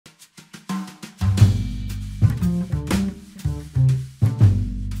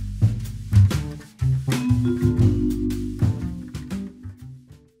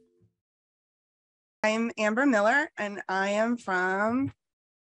I'm Amber Miller, and I am from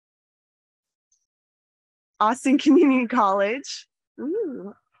Austin Community College.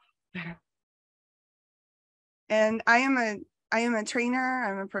 Ooh. And I am a trainer.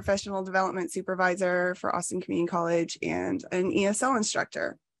 I'm a professional development supervisor for Austin Community College and an ESL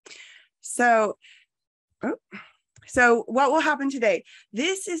instructor. So what will happen today?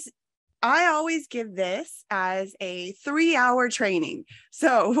 I always give this as a 3-hour training.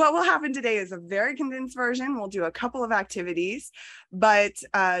 So what will happen today is a very condensed version. We'll do a couple of activities, but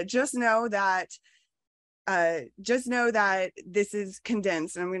just know that this is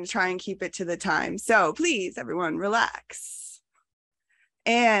condensed, and I'm going to try and keep it to the time. So please, everyone, relax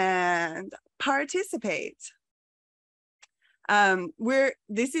and participate.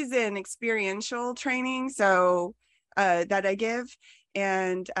 This is an experiential training, so that I give,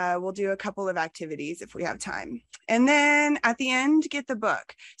 and we'll do a couple of activities if we have time. And then at the end, get the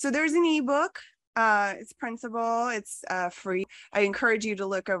book. So there's an ebook. It's printable, it's free. I encourage you to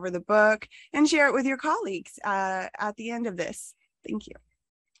look over the book and share it with your colleagues at the end of this. Thank you.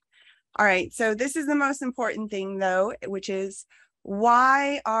 All right, so this is the most important thing though, which is,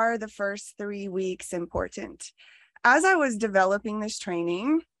 why are the first 3 weeks important? As I was developing this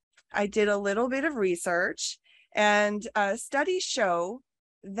training, I did a little bit of research, and studies show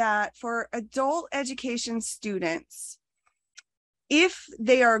that for adult education students, if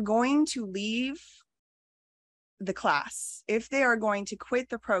they are going to leave the class, if they are going to quit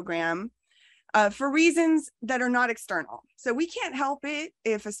the program for reasons that are not external. So we can't help it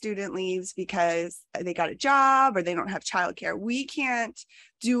if a student leaves because they got a job or they don't have childcare. We can't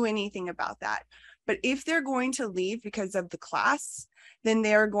do anything about that. But if they're going to leave because of the class, then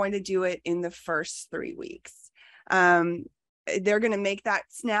they're going to do it in the first 3 weeks. They're going to make that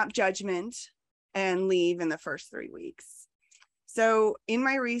snap judgment and leave in the first 3 weeks. So in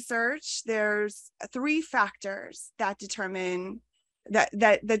my research, there's 3 factors that determine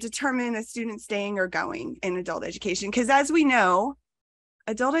a student staying or going in adult education. Because as we know,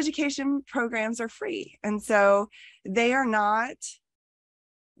 adult education programs are free, and so they are not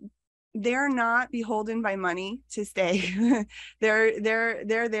beholden by money to stay. they're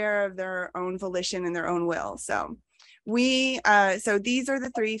there of their own volition and their own will. So so these are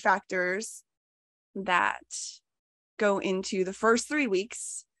the 3 factors that go into the first 3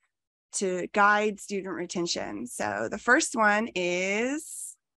 weeks to guide student retention. So the first one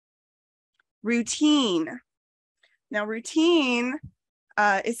is routine. Now, routine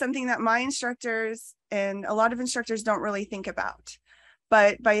is something that my instructors and a lot of instructors don't really think about.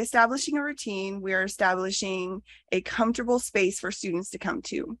 But by establishing a routine, we're establishing a comfortable space for students to come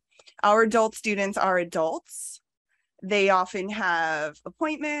to. Our adult students are adults. They often have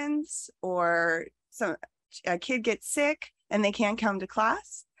appointments, or a kid gets sick and they can't come to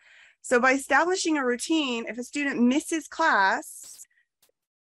class. So by establishing a routine, if a student misses class,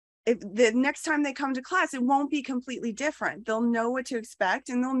 if the next time they come to class, it won't be completely different. They'll know what to expect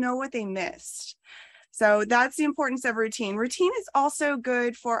and they'll know what they missed. So that's the importance of routine. Routine is also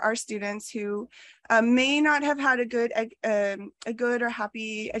good for our students who may not have had a good or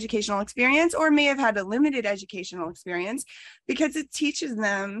happy educational experience, or may have had a limited educational experience, because it teaches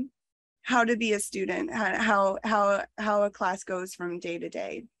them how to be a student, how a class goes from day to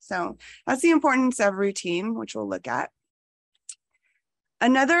day. So that's the importance of routine, which we'll look at.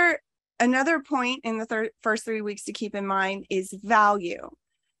 Another point in the first 3 weeks to keep in mind is value.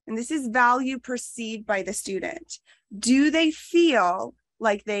 And this is value perceived by the student. Do they feel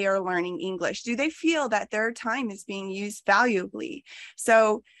like they are learning English? Do they feel that their time is being used valuably?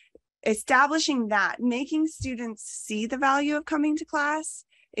 So establishing that, making students see the value of coming to class,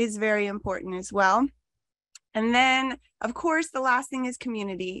 is very important as well. And then, of course, the last thing is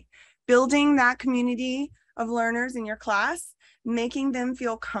community. Building that community of learners in your class, making them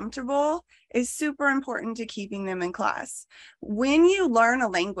feel comfortable, is super important to keeping them in class. When you learn a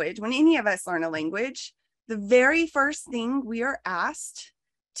language, when any of us learn a language, the very first thing we are asked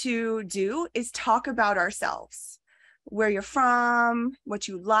to do is talk about ourselves, where you're from, what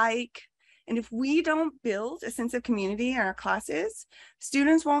you like. And if we don't build a sense of community in our classes,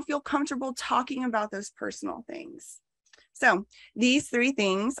 students won't feel comfortable talking about those personal things. So these 3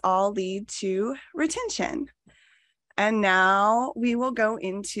 things all lead to retention. And now we will go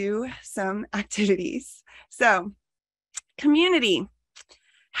into some activities. So community.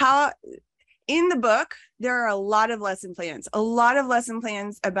 In the book, there are a lot of lesson plans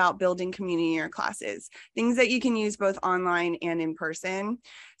about building community in your classes, things that you can use both online and in person.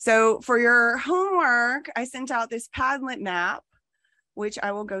 So for your homework, I sent out this Padlet map, which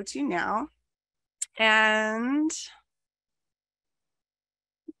I will go to now. And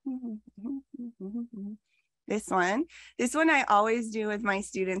This one I always do with my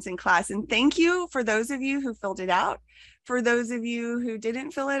students in class. And thank you for those of you who filled it out. For those of you who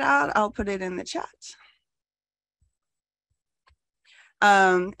didn't fill it out, I'll put it in the chat.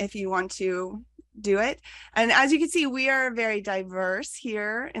 If you want to do it. And as you can see, we are very diverse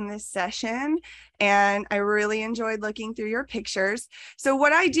here in this session, and I really enjoyed looking through your pictures. So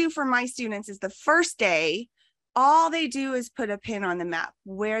what I do for my students is the first day, all they do is put a pin on the map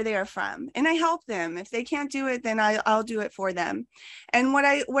where they are from, and I help them. If they can't do it, then I'll do it for them. And what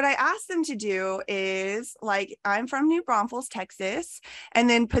I ask them to do is, like, I'm from New Braunfels, Texas, and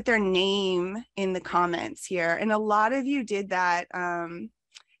then put their name in the comments here. And a lot of you did that.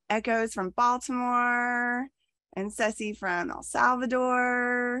 Echoes from Baltimore, and Ceci from El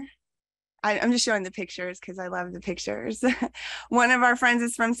Salvador. I'm just showing the pictures because I love the pictures. One of our friends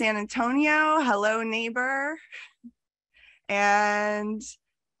is from San Antonio. Hello, neighbor. And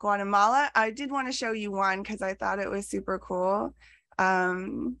Guatemala. I did want to show you one because I thought it was super cool.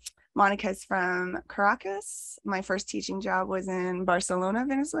 Monica's from Caracas. My first teaching job was in Barcelona,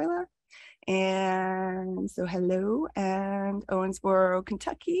 Venezuela. And so hello, and Owensboro,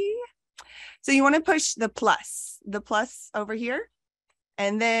 Kentucky. So you want to push the plus over here,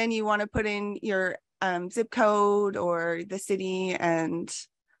 and then you want to put in your zip code or the city and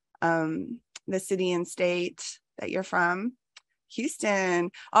state that you're from. Houston.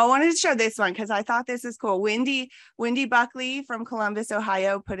 Oh, I wanted to show this one because I thought this is cool. Wendy Buckley from Columbus,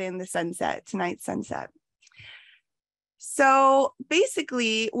 Ohio, put in the sunset, tonight's sunset. So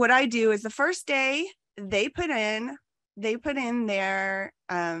basically what I do is the first day they put in their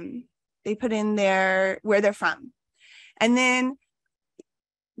where they're from. And then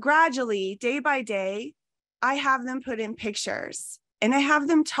gradually, day by day, I have them put in pictures, and I have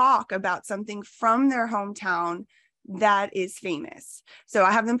them talk about something from their hometown that is famous. So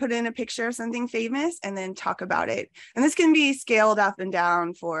I have them put in a picture of something famous and then talk about it. And this can be scaled up and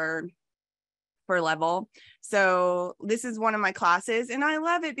down for level. So this is one of my classes, and I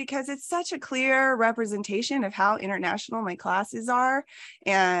love it because it's such a clear representation of how international my classes are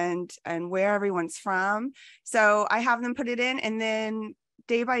and where everyone's from. So I have them put it in, and then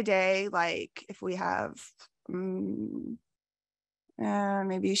day by day, like if we have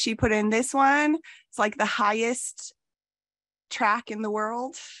maybe she put in this one, it's like the highest track in the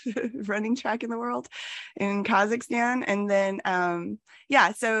world, running track in the world in Kazakhstan. And then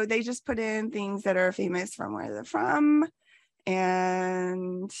yeah, so they just put in things that are famous from where they're from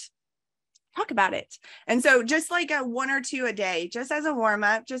and talk about it. And so just like a 1 or 2 a day, just as a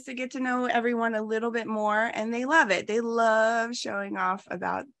warm-up, just to get to know everyone a little bit more. And they love it. They love showing off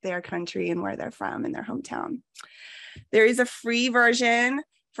about their country and where they're from and their hometown. There is a free version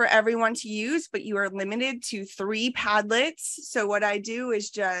for everyone to use, but you are limited to 3 Padlets. So what I do is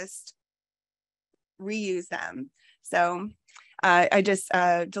just reuse them. So I just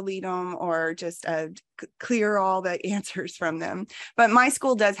delete them or just clear all the answers from them. But my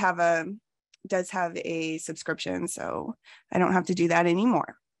school does have a subscription, so I don't have to do that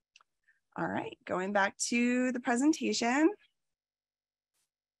anymore. All right, going back to the presentation.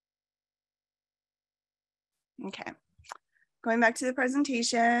 Okay. Going back to the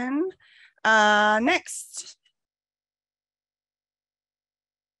presentation, next.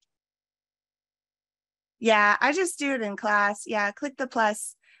 Yeah, I just do it in class. Yeah, click the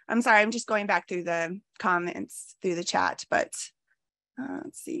plus. I'm sorry, I'm just going back through the comments, through the chat, but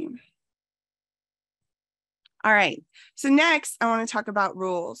let's see. All right, so next I want to talk about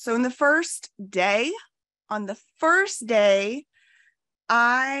rules. So on the first day,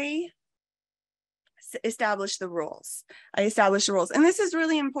 I establish the rules. And this is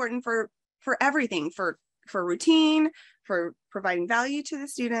really important for everything, for routine, for providing value to the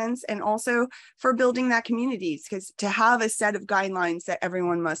students, and also for building that community, because to have a set of guidelines that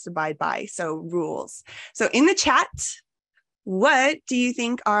everyone must abide by. So rules. So in the chat, what do you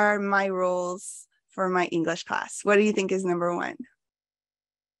think are my rules for my English class? What do you think is number 1?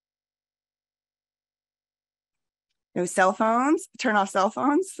 No cell phones, turn off cell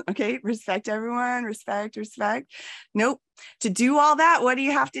phones. Okay, respect everyone, respect. Nope. To do all that, what do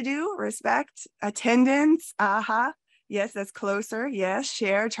you have to do? Respect, attendance, yes, that's closer. Yes,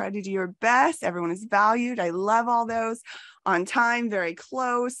 share, try to do your best. Everyone is valued. I love all those. On time, very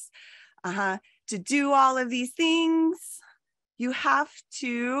close. To do all of these things, you have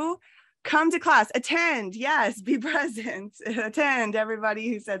to come to class, attend, yes, be present, attend, everybody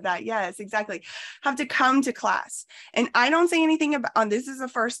who said that, yes, exactly, have to come to class. And I don't say anything about, this is the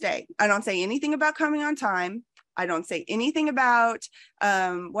first day, I don't say anything about coming on time. I don't say anything about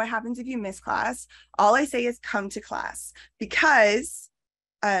what happens if you miss class. All I say is come to class, because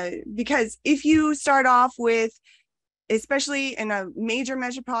because if you start off with, especially in a major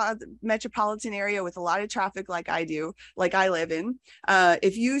metropolitan area with a lot of traffic like I do, like I live in,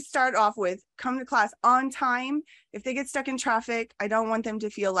 if you start off with come to class on time, if they get stuck in traffic, I don't want them to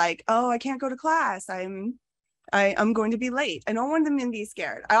feel like, oh, I can't go to class. I'm going to be late. I don't want them to be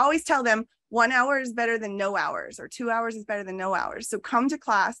scared. I always tell them 1 hour is better than no hours, or 2 hours is better than no hours. So come to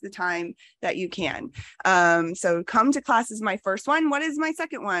class the time that you can. So come to class is my first one. What is my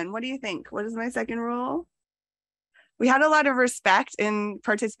second one? What do you think? What is my second rule? We had a lot of respect and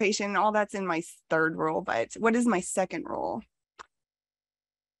participation. All that's in my third rule, but what is my second rule?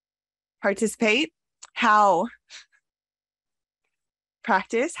 Participate. How?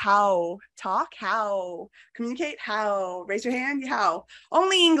 Practice. How? Talk. How? Communicate. How? Raise your hand. How?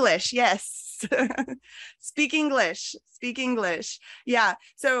 Only English. Yes. Speak English. Speak English. Yeah.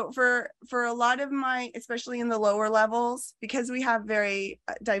 So for a lot of my, especially in the lower levels, because we have very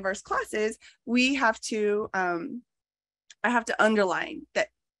diverse classes, we have to I have to underline that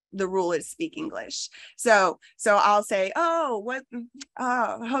the rule is speak English. So I'll say, oh,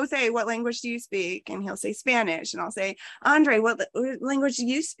 Jose, what language do you speak? And he'll say Spanish. And I'll say, Andre, what language do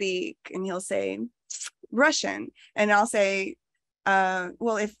you speak? And he'll say Russian. And I'll say,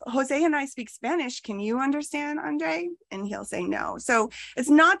 well, if Jose and I speak Spanish, can you understand, Andre? And he'll say no. So it's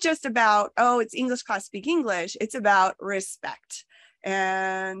not just about, oh, it's English class, speak English. It's about respect.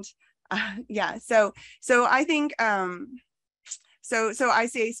 And yeah, so I think, so I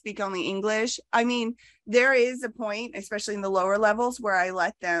say speak only English. I mean, there is a point, especially in the lower levels, where I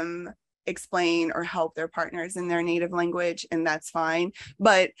let them explain or help their partners in their native language, and that's fine.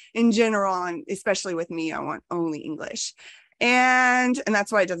 But in general, and especially with me, I want only English. And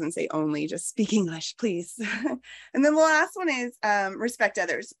that's why it doesn't say only, just speak English, please. And then the last one is respect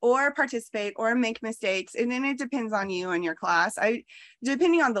others, or participate, or make mistakes. And then it depends on you and your class.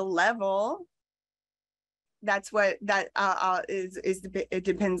 Depending on the level, that's what that is it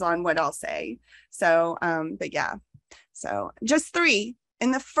depends on what I'll say. So but yeah, so just 3.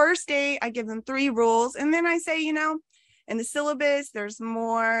 In the first day I give them 3 rules, and then I say, you know, in the syllabus there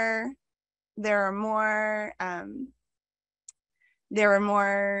are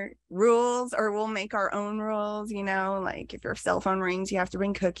more rules, or we'll make our own rules, you know, like if your cell phone rings you have to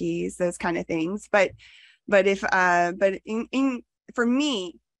bring cookies, those kind of things. But if for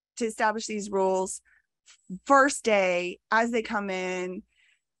me to establish these rules first day as they come in,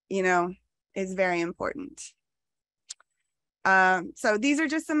 you know, is very important. So these are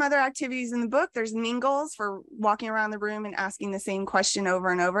just some other activities in the book. There's mingles for walking around the room and asking the same question over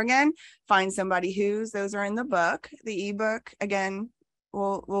and over again. Find somebody whose. Those are in the book. The ebook, again,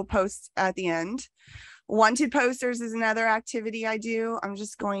 we'll post at the end. Wanted posters is another activity I do. I'm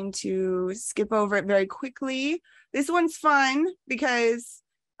just going to skip over it very quickly. This one's fun because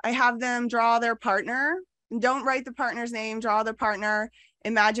I have them draw their partner. Don't write the partner's name, draw the partner,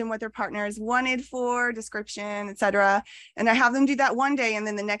 imagine what their partner is wanted for, description, etc. And I have them do that one day, and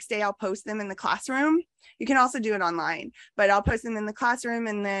then the next day I'll post them in the classroom. You can also do it online, but I'll post them in the classroom,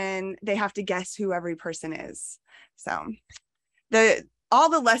 and then they have to guess who every person is. So all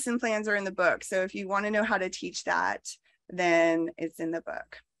the lesson plans are in the book. So if you want to know how to teach that, then it's in the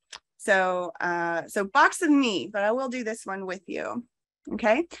book. So box of me, but I will do this one with you.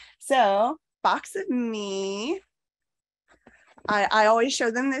 Okay, so box of me. I always show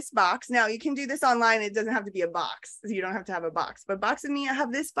them this box. Now you can do this online. It doesn't have to be a box. You don't have to have a box, but box of me, I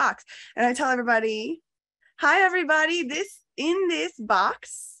have this box, and I tell everybody, hi everybody, in this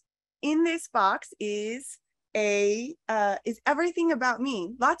box is everything about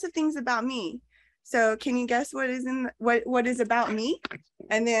me, lots of things about me. So can you guess what is about me?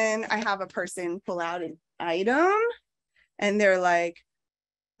 And then I have a person pull out an item, and they're like,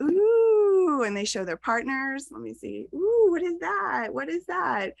 ooh, and they show their partners. Let me see. Ooh, what is that? What is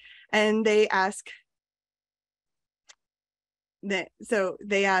that? And they ask that. So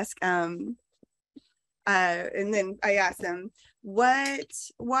they ask, and then I ask them, why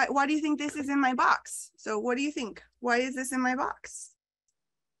do you think this is in my box? So what do you think? Why is this in my box?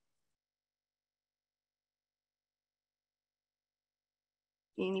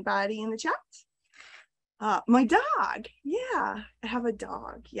 Anybody in the chat? My dog. Yeah, I have a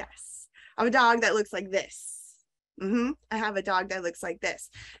dog. Yes, I have a dog that looks like this. I have a dog that looks like this.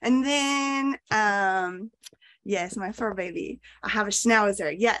 And then, yes, my fur baby. I have a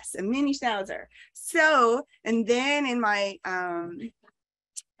schnauzer. Yes, a mini schnauzer. So, and then in my, and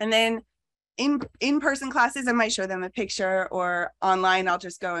then in-person classes, I might show them a picture, or online, I'll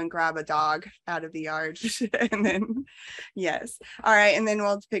just go and grab a dog out of the yard. And then, yes. All right. And then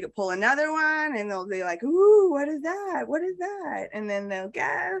we'll pull another one, and they'll be like, ooh, what is that? What is that? And then they'll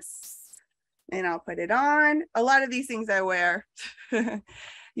guess, and I'll put it on. A lot of these things I wear.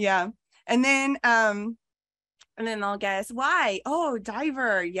 Yeah. And then I'll guess why. Oh,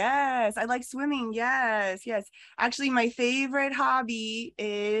 diver. Yes. I like swimming. Yes. Yes. Actually, my favorite hobby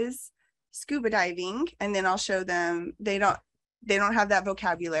is scuba diving. And then I'll show them, they don't have that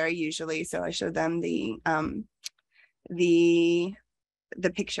vocabulary usually. So I show them the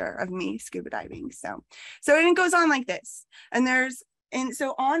picture of me scuba diving. So and it goes on like this. And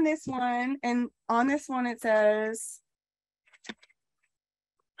so on this one, it says,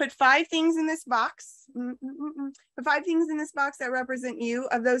 put 5 things in this box. Put 5 things in this box that represent you.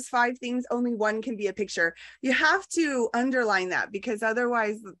 Of those 5 things, only one can be a picture. You have to underline that, because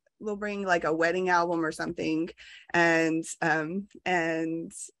otherwise they'll bring like a wedding album or something, and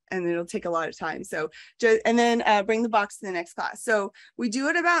it'll take a lot of time. So and then bring the box to the next class. So we do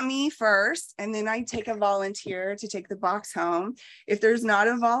it about me first, and then I take a volunteer to take the box home. If there's not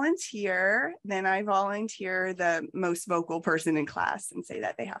a volunteer, then I volunteer the most vocal person in class and say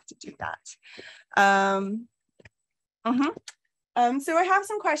that they have to do that. So I have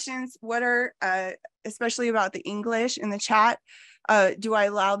some questions. What are, especially about the English in the chat, do I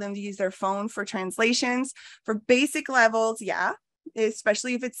allow them to use their phone for translations? For basic levels, yeah.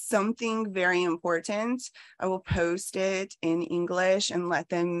 Especially if it's something very important, I will post it in English and let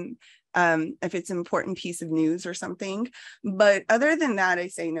them, if it's an important piece of news or something. But other than that, I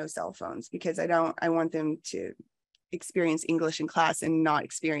say no cell phones, because I want them to experience English in class and not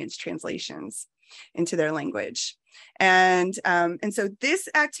experience translations into their language. And so this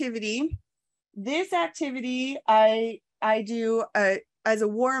activity I do as a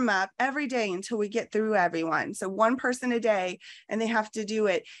warm up every day until we get through everyone. So one person a day, and they have to do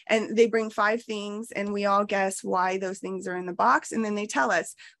it. And they bring 5 things, and we all guess why those things are in the box. And then they tell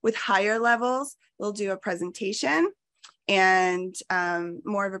us. With higher levels, we'll do a presentation, and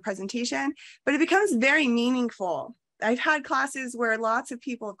more of a presentation, but it becomes very meaningful. I've had classes where lots of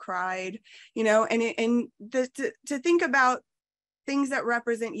people cried, and to think about things that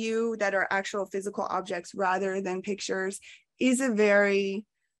represent you, that are actual physical objects rather than pictures, is a very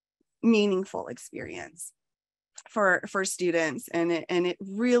meaningful experience for students, and it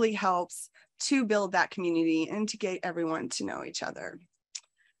really helps to build that community and to get everyone to know each other.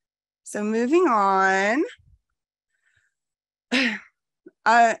 So moving on,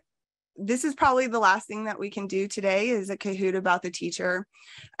 this is probably the last thing that we can do today, is a Kahoot about the teacher,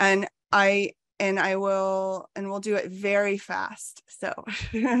 and we'll do it very fast. So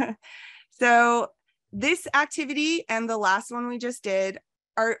so this activity and the last one we just did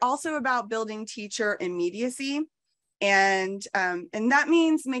are also about building teacher immediacy. And that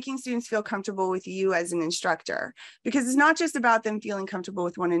means making students feel comfortable with you as an instructor, because it's not just about them feeling comfortable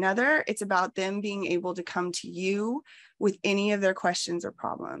with one another. It's about them being able to come to you with any of their questions or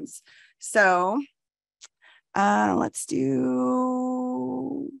problems. So let's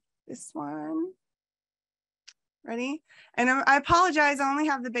do this one. Ready? And I apologize, I only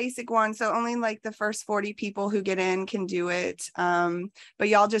have the basic one, so only like the first 40 people who get in can do it. But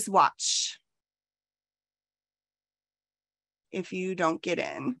y'all just watch if you don't get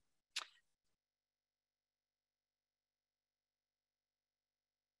in.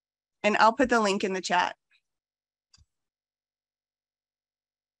 And I'll put the link in the chat.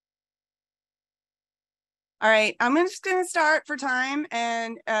 All right, I'm just going to start for time,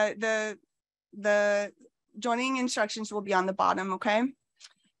 and the joining instructions will be on the bottom, okay?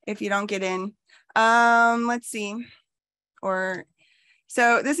 If you don't get in. Let's see.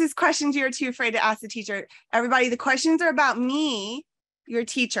 So this is questions you're too afraid to ask the teacher. Everybody, the questions are about me, your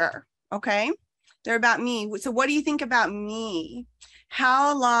teacher, okay? They're about me. So what do you think about me?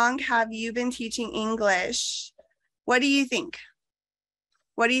 How long have you been teaching English? What do you think?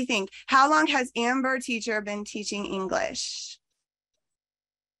 What do you think? How long has Amber teacher been teaching English?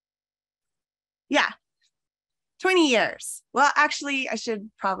 Yeah, 20 years. Well, actually, I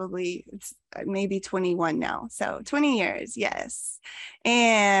should probably, it's maybe 21 now. So 20 years, yes.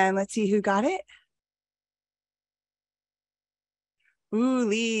 And let's see who got it. Ooh,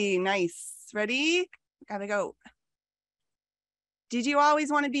 Lee, nice. Ready? Gotta go. Did you always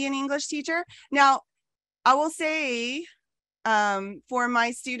want to be an English teacher? Now, I will say, for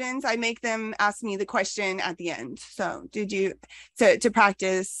my students, I make them ask me the question at the end. So did you, to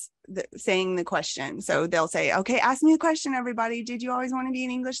practice saying the question. So they'll say, okay, ask me the question, everybody. Did you always want to be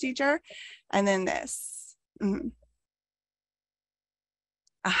an English teacher? And then this.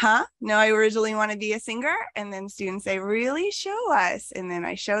 No, I originally want to be a singer. And then students say, really, show us. And then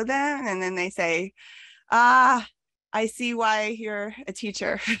I show them. And then they say, ah, I see why you're a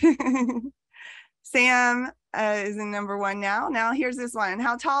teacher. Sam is in number one now. Now here's this one.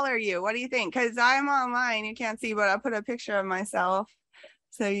 How tall are you? What do you think? Because I'm online. You can't see, but I'll put a picture of myself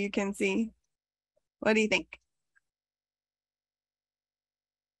so you can see. What do you think?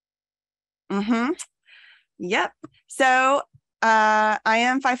 Yep. So I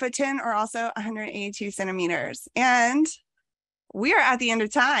am 5'10" or also 182 centimeters. And we are at the end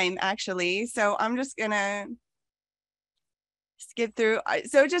of time, actually. So I'm just gonna skip through.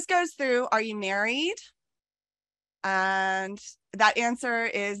 So it just goes through, are you married? And that answer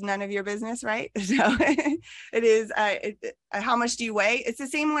is none of your business, right? So it is, how much do you weigh? It's the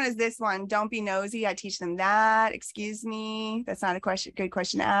same one as this one. Don't be nosy. I teach them that. Excuse me. That's not a good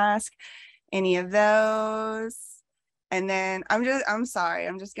question to ask. Any of those. And then I'm sorry,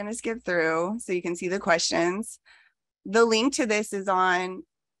 I'm just gonna skip through so you can see the questions. The link to this is in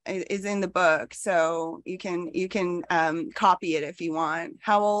the book, so you can copy it if you want.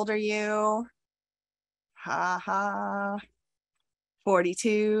 How old are you? Ha ha.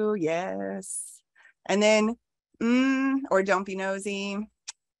 42, yes. And then, or don't be nosy.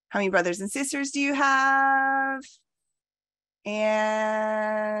 How many brothers and sisters do you have? And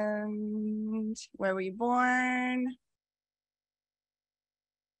where were you born?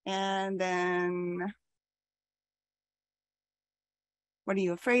 And then, what are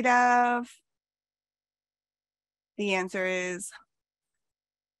you afraid of? The answer is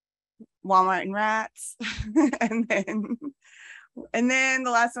Walmart and rats. and then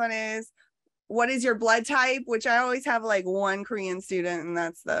the last one is, what is your blood type? Which I always have like one Korean student, and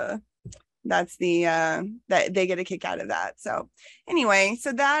that's the that they get a kick out of that. So anyway,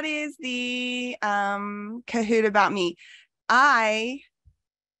 so that is the Kahoot about me. I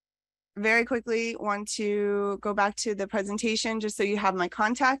very quickly want to go back to the presentation just so you have my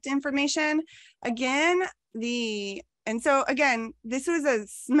contact information. Again, so again, this was a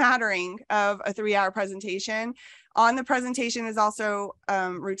smattering of a 3-hour presentation. On the presentation is also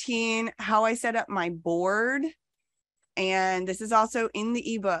routine, how I set up my board. And this is also in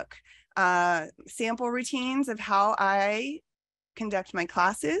the ebook, sample routines of how I conduct my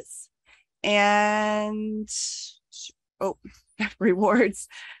classes. And, oh, rewards.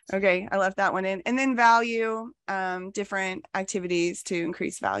 Okay, I left that one in. And then value, different activities to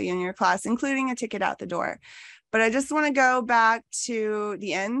increase value in your class, including a ticket out the door. But I just want to go back to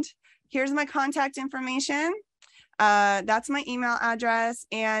the end. Here's my contact information. That's my email address.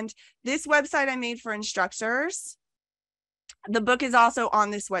 And this website I made for instructors. The book is also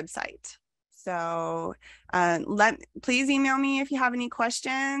on this website. So please email me if you have any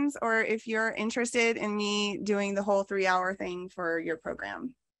questions or if you're interested in me doing the whole 3-hour thing for your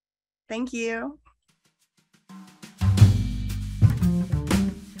program. Thank you.